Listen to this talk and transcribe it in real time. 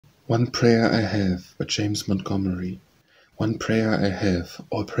One prayer I have, by James Montgomery. One prayer I have,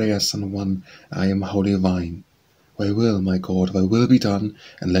 all prayers in one, I am wholly thine. Thy will, my God, thy will be done,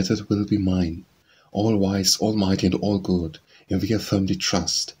 and let it will be mine. All wise, almighty, and all good, in thee I firmly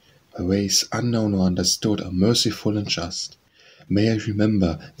trust. Thy ways, unknown or understood, are merciful and just. May I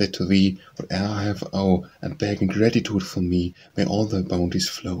remember that to thee, whate'er I have owe, and beg in gratitude from me, may all thy bounties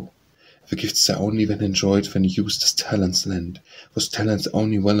flow. The gifts are only when enjoyed, when used as talents lent, those talents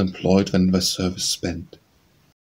only well employed when in thy service spent.